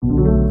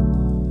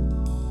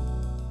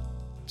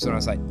So when I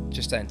was like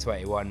just turned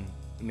 21,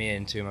 me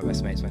and two of my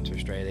best mates went to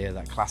Australia.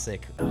 That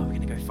classic, we're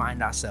gonna go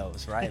find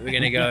ourselves, right? We're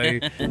gonna go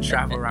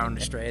travel around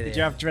Australia. Did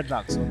you have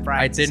dreadlocks or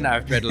braids? I didn't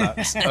have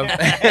dreadlocks.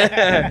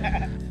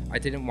 I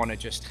didn't want to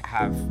just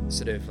have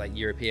sort of like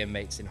European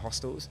mates in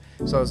hostels.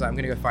 So I was like, I'm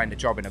gonna go find a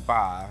job in a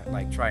bar,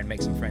 like try and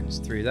make some friends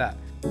through that.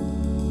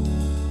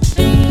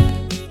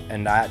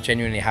 And I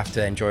genuinely have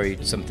to enjoy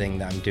something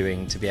that I'm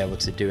doing to be able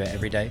to do it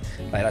every day.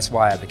 Like that's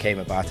why I became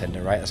a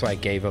bartender, right? That's why I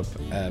gave up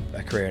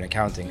a career in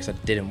accounting, because I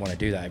didn't want to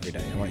do that every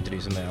day. I wanted to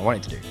do something I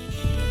wanted to do.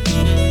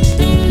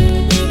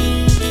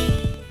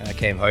 And I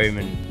came home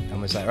and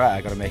was like,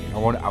 right,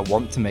 I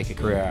want to make a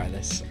career out of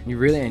this. You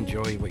really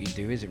enjoy what you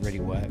do. Is it really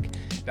work?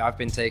 But I've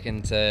been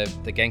taken to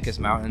the Genkos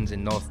Mountains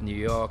in North New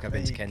York. I've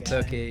been to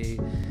Kentucky.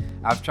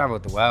 I've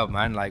traveled the world,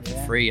 man, like for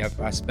free.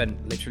 I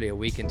spent literally a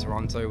week in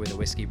Toronto with a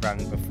whiskey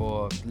brand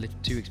before,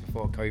 2 weeks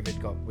before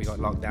we got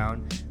locked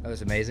down. That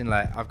was amazing.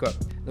 Like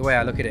the way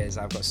I look at it is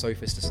I've got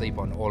sofas to sleep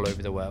on all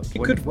over the world.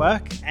 It could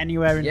work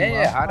anywhere in the world.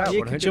 Yeah,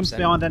 you could jump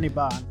behind any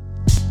bar.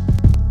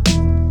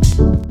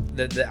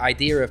 The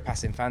idea of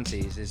passing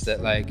fancies is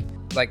that like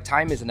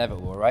time is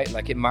inevitable, right?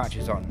 Like it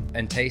marches on,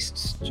 and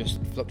tastes just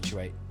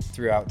fluctuate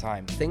throughout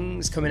time.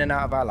 Things come in and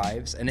out of our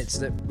lives, and it's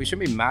that we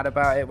shouldn't be mad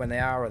about it when they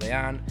are or they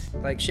aren't.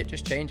 Like shit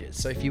just changes.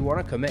 So if you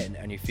want to come in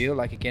and you feel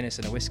like a Guinness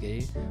and a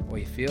whiskey, or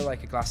you feel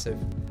like a glass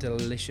of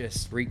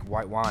delicious Greek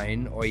white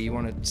wine, or you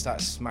want to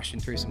start smashing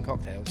through some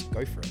cocktails,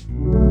 go for it.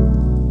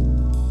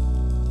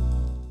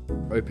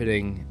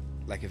 Opening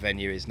like a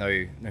venue is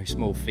no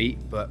small feat,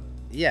 but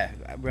yeah,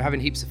 we're having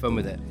heaps of fun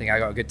with it. I think I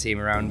got a good team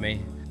around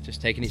me, just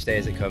taking each day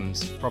as it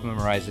comes. Problem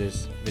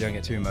arises, we don't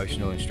get too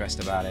emotional and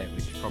stressed about it. We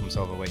just problem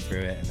solve our way through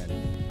it and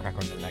then crack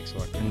on to the next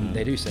one. And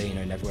they do say,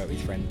 never work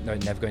with friends,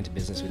 never go into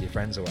business with your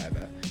friends or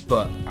whatever.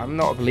 But I'm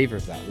not a believer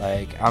of that.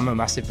 Like, I'm a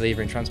massive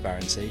believer in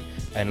transparency,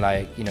 and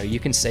you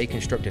can say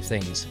constructive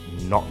things,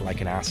 not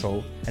like an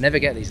asshole. I never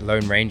get these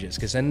lone rangers,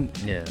 because then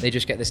they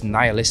just get this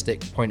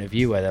nihilistic point of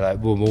view where they're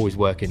like, well, I'm always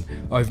working.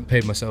 I haven't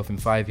paid myself in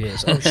 5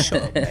 years. Oh,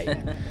 shut up, mate.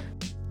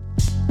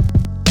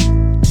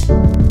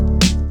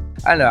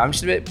 I don't know, I'm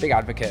just a big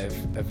advocate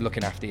of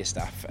looking after your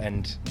staff,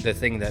 and the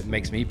thing that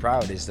makes me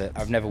proud is that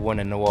I've never won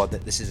an award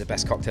that this is the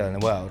best cocktail in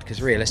the world,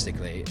 because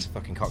realistically it's a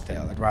fucking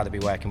cocktail. I'd rather be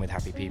working with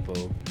happy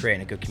people,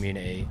 creating a good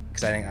community,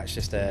 because I think that's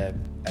just a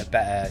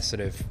better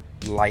sort of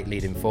light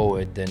leading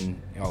forward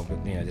than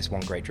this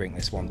one great drink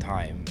this one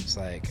time. It's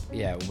like,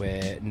 yeah,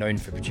 we're known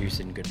for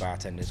producing good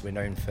bartenders, we're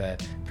known for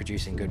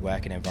producing good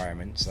working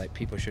environments. Like,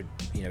 people should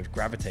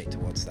gravitate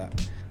towards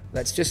that.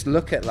 Let's just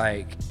look at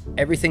like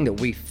everything that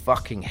we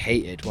fucking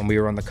hated when we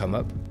were on the come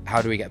up. How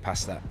do we get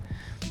past that?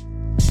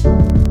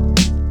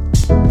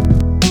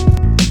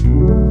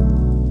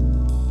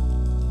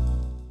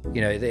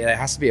 There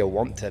has to be a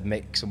want to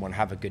make someone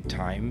have a good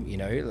time,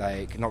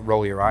 like not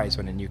roll your eyes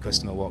when a new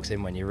customer walks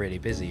in when you're really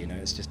busy,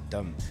 it's just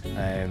dumb.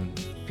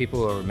 People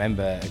will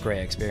remember a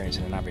great experience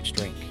in an average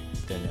drink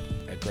than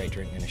a great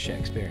drink and a shit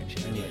experience.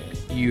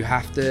 You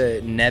have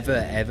to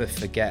never ever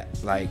forget,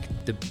 like,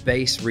 the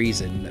base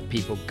reason that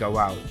people go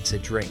out to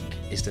drink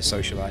is to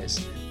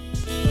socialize.